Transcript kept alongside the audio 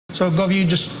So, Gov, you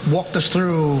just walked us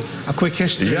through a quick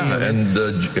history. Yeah, and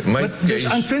my but there's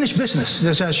case, unfinished business.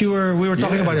 As we were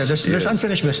talking about that. There's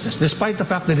unfinished business, despite the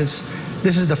fact that this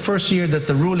is the first year that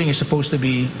the ruling is supposed to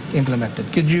be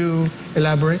implemented. Could you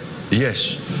elaborate?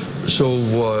 Yes. So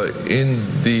in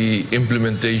the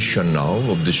implementation now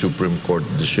of the Supreme Court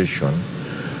decision,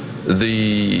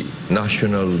 the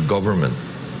national government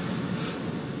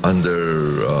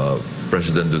under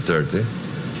President Duterte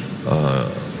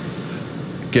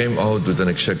came out with an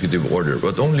executive order,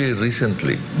 but only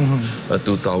recently,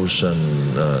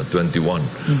 2021.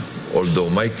 Although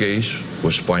my case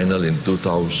was final in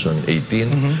 2018,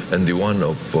 and the one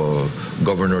of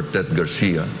Governor Ted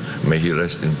Garcia, may he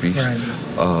rest in peace,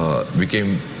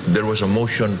 there was a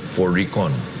motion for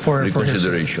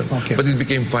reconsideration. But it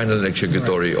became final and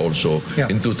executory also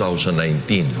in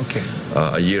 2019,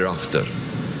 a year after.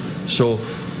 So,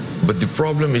 but the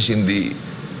problem is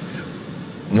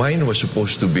mine was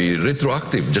supposed to be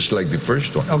retroactive, just like the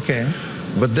first one.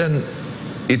 But then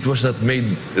it was not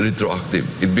made retroactive.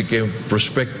 It became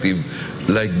prospective,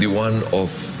 like the one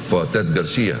of Ted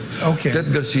Garcia.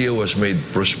 Ted Garcia was made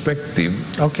prospective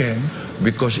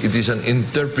because it is an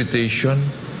interpretation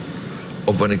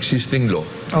of an existing law.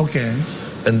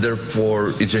 And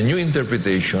therefore, it's a new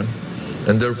interpretation,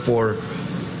 and therefore,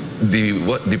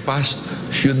 the past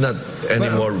should not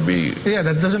anymore be... Yeah,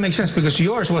 that doesn't make sense because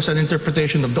yours was an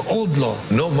interpretation of the old law.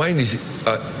 No, mine is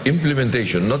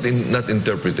implementation, not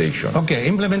interpretation.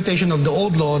 Implementation of the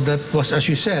old law that was, as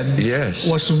you said,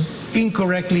 was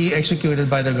incorrectly executed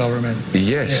by the government.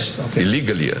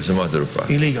 Illegally, as a matter of fact.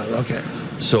 Illegal,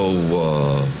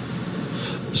 So,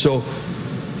 so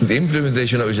the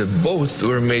implementation of it is that both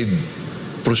were made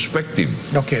prospective.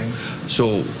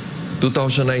 So,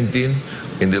 2019,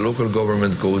 in the local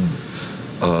government code,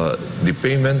 the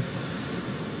payment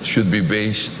should be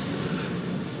based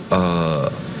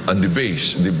on the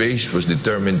base. The base was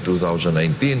determined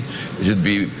 2019. It should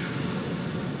be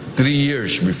 3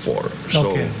 years before.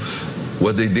 So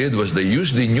what they did was they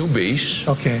used the new base,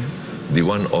 the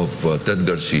one of Ted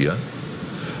Garcia,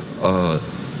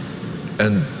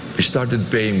 and started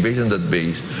paying based on that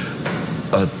base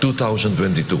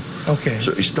 2022.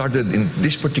 So it started in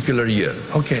this particular year,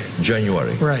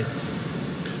 January.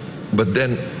 But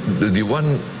then the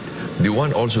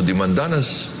one also, the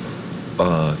Mandanas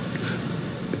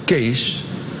case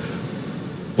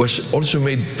was also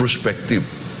made prospective.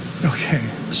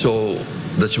 So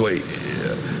that's why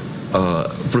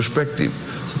prospective.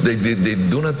 They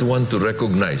do not want to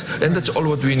recognize, and that's all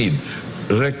what we need.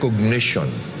 Recognition.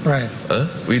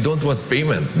 We don't want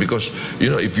payment because, you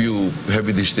know, if you have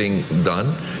this thing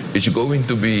done, it's going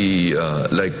to be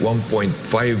like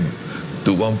 1.5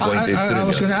 to 1.8 trillion. I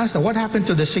was going to ask that. What happened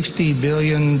to the 60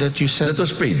 billion that you said? That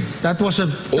was paid. That was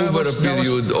over a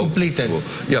period completed.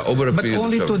 Over a period. But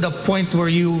only to the point where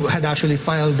you had actually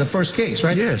filed the first case,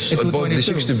 right? Yes, about the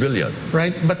 60 billion.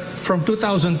 Right, but from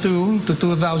 2002 to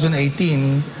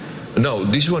 2018. No,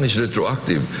 this one is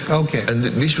retroactive. And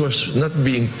this was not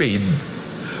being paid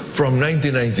from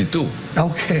 1992.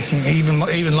 Even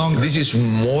longer. This is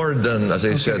more than, as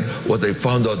I said, what I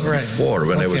found out before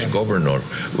when I was governor,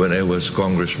 when I was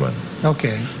congressman.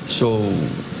 So,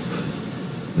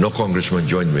 no congressman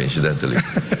joined me, incidentally,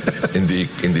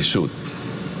 in the suit.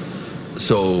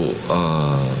 So,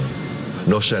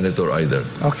 no senator either.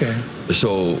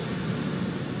 So,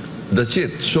 that's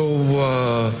it.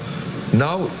 So,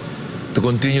 now, to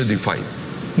continue the fight.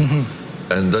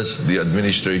 And that's the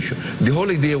administration. The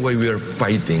whole idea why we are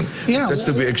fighting, that's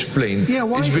to be explained.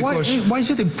 Why is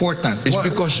it important? It's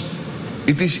because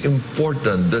it is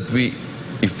important that we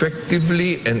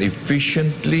effectively and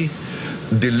efficiently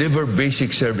deliver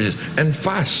basic services and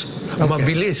fast,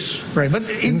 mabilis. But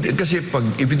kasi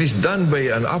if it is done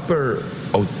by an upper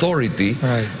authority,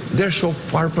 they're so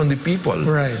far from the people.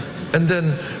 And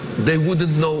then they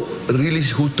wouldn't know really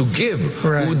who to give,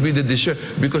 who would be the decision.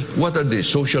 Because what are they?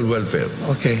 Social welfare.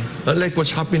 Like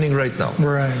what's happening right now.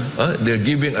 They're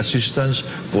giving assistance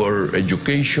for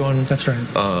education.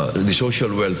 The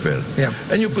social welfare.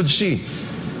 And you could see,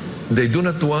 they do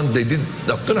not want,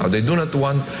 up to now, they do not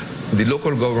want the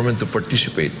local government to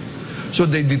participate. So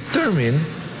they determine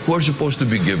who are supposed to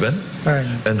be given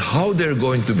and how they're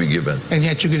going to be given. And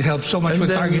yet you could help so much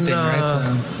with targeting,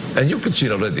 right? And you can see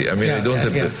it already. I mean, I don't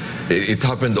have to. It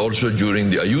happened also during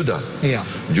the Ayuda.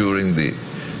 During the.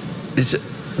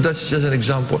 That's just an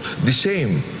example. The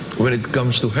same when it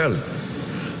comes to health.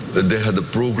 They had a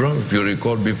program, if you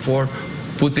recall before,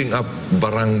 putting up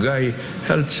barangay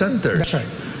health centers.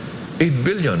 8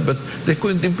 billion, but they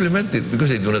couldn't implement it because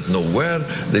they do not know where,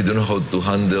 they don't know how to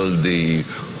handle the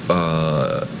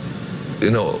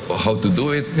how to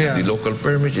do it, the local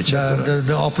permits, etc.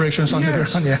 The operations on the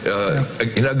ground.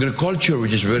 In agriculture,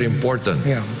 which is very important.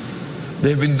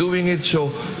 They've been doing it,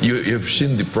 so you've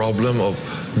seen the problem of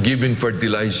giving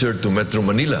fertilizer to Metro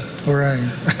Manila. Right.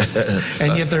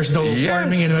 And yet there's no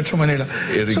farming in Metro Manila.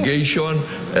 Irrigation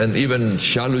and even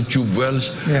shallow tube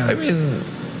wells. I mean,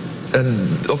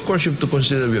 and of course you have to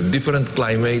consider we have different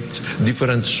climates,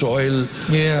 different soil,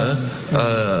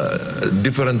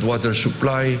 different water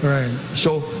supply. Right.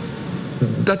 So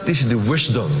that is the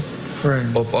wisdom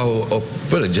of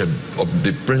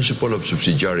the principle of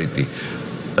subsidiarity.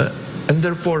 And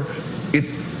therefore,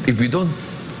 if we don't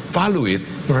follow it,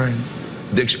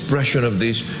 the expression of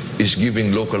this is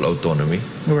giving local autonomy.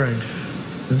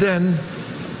 Then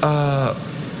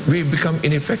we become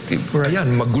ineffective.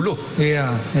 Ayan, magulo.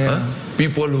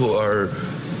 People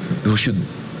who should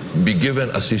be given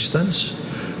assistance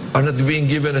are not being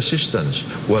given assistance,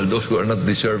 while those who are not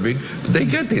deserving, they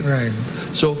get it.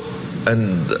 So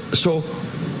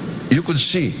you could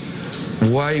see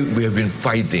why we have been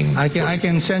fighting. I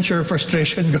can sense your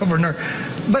frustration, Governor.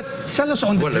 But tell us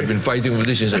on the I've been fighting with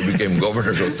this since I became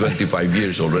governor, so 25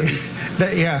 years already.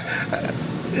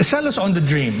 Tell us on the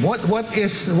dream. What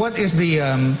is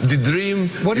the dream?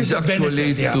 What is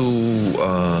actually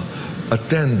to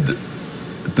attend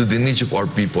to the needs of our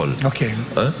people.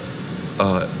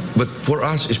 But for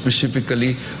us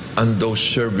specifically, on those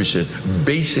services,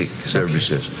 basic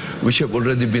services, which have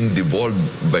already been devolved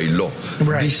by law,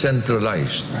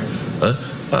 decentralized,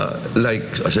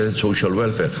 like I said, social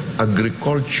welfare,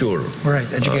 agriculture,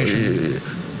 education.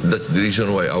 That's the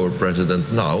reason why our president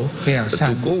now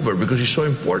took over, because it's so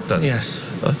important.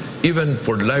 Even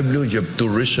for livelihood, you have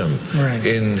tourism,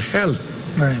 in health,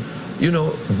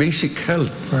 basic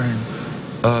health.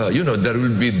 There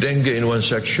will be dengue in one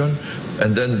section,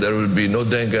 and then there will be no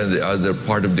dengue in the other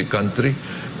part of the country.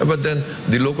 But then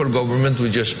the local government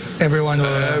will just... Everyone,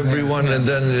 and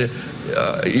then,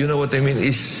 you know what I mean?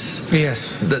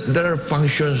 That there are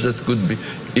functions that could be,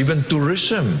 even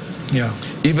tourism,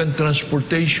 even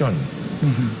transportation,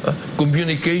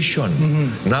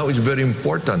 communication. Now it's very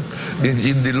important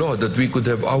in the law that we could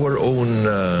have our own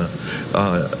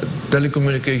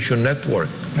telecommunication network.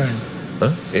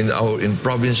 In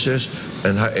provinces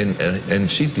and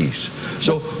cities.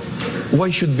 So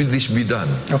why should this be done?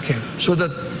 So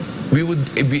that we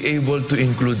would be able to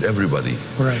include everybody.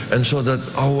 And so that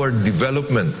our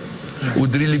development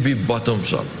would really be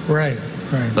bottoms up.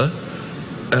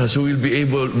 So we'll be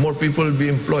able, more people will be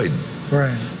employed.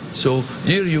 So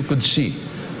here you could see,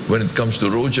 when it comes to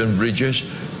roads and bridges,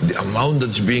 the amount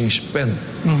that's being spent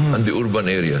on the urban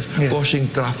areas, causing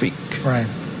traffic,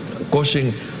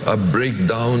 causing a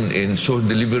breakdown in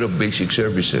delivery of basic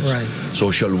services,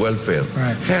 social welfare,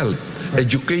 health,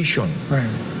 education.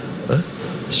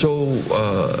 So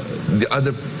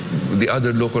the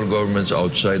other local governments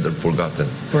outside are forgotten.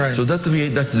 So that's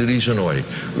the reason why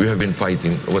we have been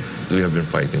fighting what we have been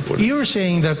fighting for. You were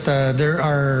saying that there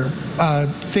are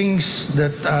things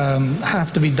that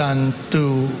have to be done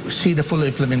to see the full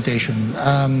implementation.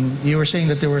 You were saying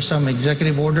that there was some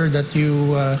executive order that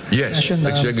you mentioned?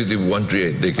 Yes, Executive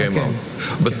 138, they came out.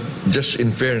 But just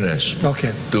in fairness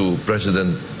to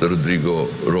President Rodrigo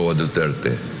Roa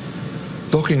Duterte,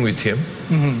 talking with him,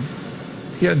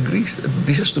 he agrees that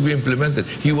this has to be implemented.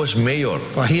 He was mayor.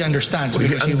 Well, he understands.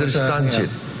 He understands it.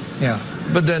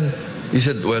 But then he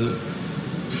said, well,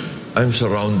 I'm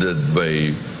surrounded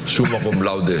by summa cum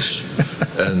laudes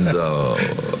and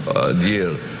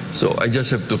dear, so I just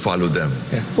have to follow them.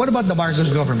 What about the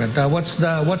Marcos government? What's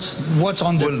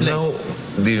on their plate? Well,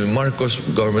 now the Marcos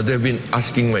government, they've been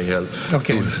asking my help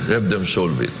to have them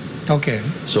solve it.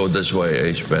 So that's why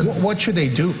I spent... What should they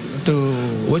do?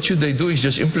 What should they do is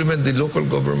just implement the local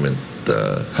government,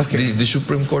 the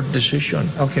Supreme Court decision.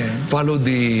 Follow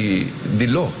the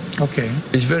law.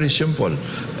 It's very simple.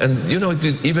 And it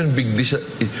will even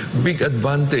big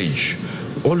advantage.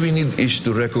 All we need is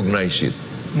to recognize it.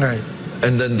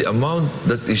 And then the amount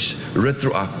that is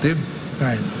retroactive,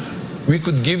 we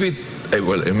could give it,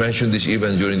 well, I mentioned this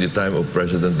even during the time of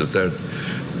President Duterte,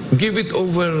 give it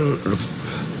over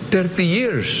 30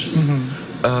 years.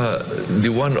 The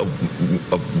one of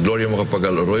Gloria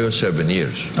Macapagal Arroyo, 7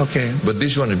 years. But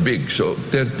this one is big, so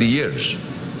 30 years.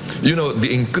 The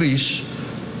increase,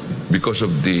 because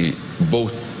of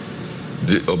both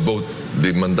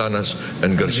the Mandanas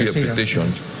and Garcia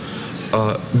petitions,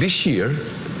 this year,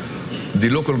 the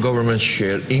local government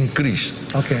share increased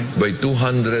by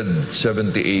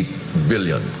 278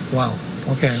 billion. Wow.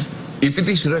 If it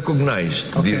is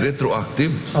recognized, the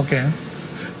retroactive,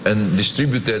 and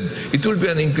distributed, it will be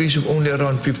an increase of only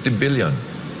around 50 billion.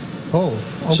 Oh,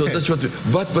 okay. So that's what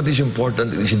is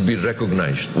important, it should be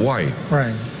recognized. Why?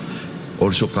 Right.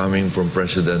 Also coming from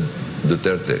President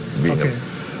Duterte. Okay.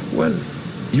 Well,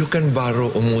 you can borrow,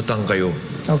 umutang kayo.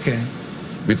 Okay.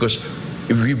 Because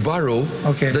if we borrow,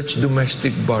 okay, that's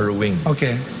domestic borrowing.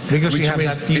 Okay. Because you have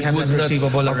that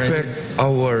receivable already. Affect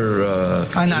our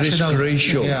risk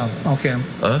ratio. Yeah. Okay.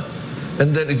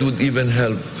 And then it would even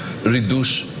help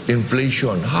reduce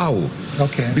inflation. How?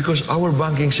 Okay. Because our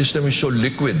banking system is so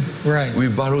liquid. Right. We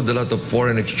borrowed a lot of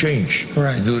foreign exchange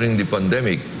during the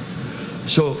pandemic.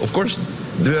 So, of course,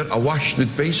 they are awash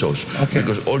with pesos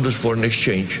because all those foreign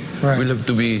exchange will have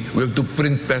to we have to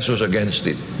print pesos against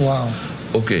it. Wow.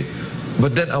 Okay.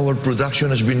 But then our production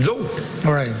has been low.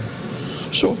 All right.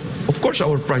 So, of course,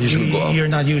 our prices will go up.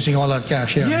 You're not using all that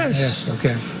cash, yeah. Yes.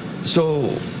 Okay.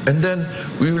 So, and then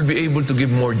we will be able to give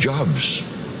more jobs.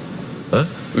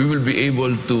 We will be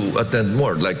able to attend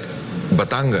more, like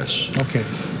Batangas. Okay.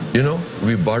 You know,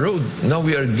 we borrowed. Now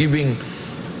we are giving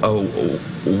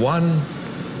one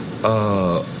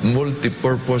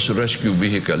multi-purpose rescue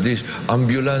vehicle. This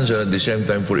ambulance at the same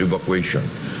time for evacuation.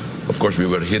 Of course, we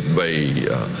were hit by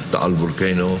Taal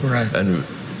volcano and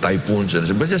typhoons,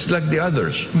 but just like the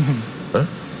others.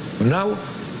 Now,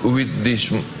 with this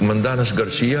Mandanas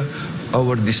Garcia,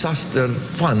 our disaster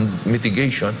fund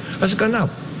mitigation has gone up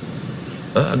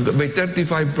by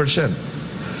 35%.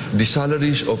 The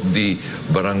salaries of the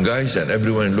barangays and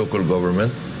everyone in local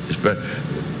government,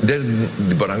 the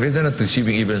barangays are not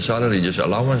receiving even salary, just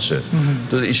allowances.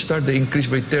 So they increase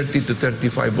by 30 to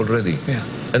 35 already. Yeah.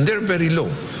 And they're very low.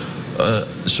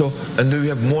 And we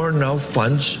have more now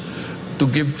funds to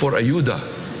give for ayuda,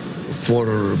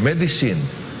 for medicine,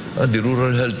 the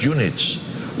rural health units.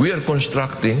 We are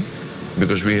constructing,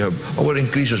 because we have, our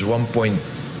increase is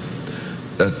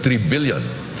 1.3 billion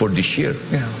for this year.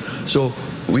 Yeah. So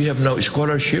we have now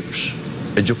scholarships,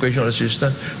 educational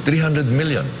assistance, 300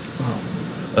 million. Wow.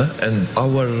 And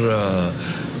our,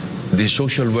 the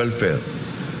social welfare,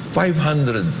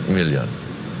 500 million.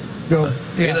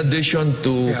 In addition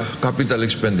to capital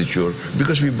expenditure,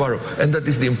 because we borrow. And that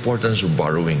is the importance of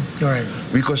borrowing. Right.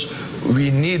 Because we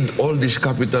need all these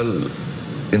capital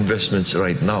investments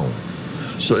right now.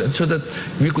 So that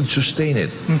we could sustain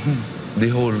it, the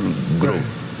whole growth.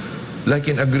 Like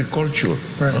in agriculture,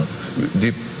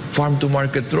 the farm to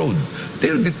market road,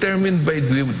 they're determined by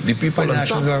the people on top. By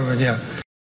national government, yeah.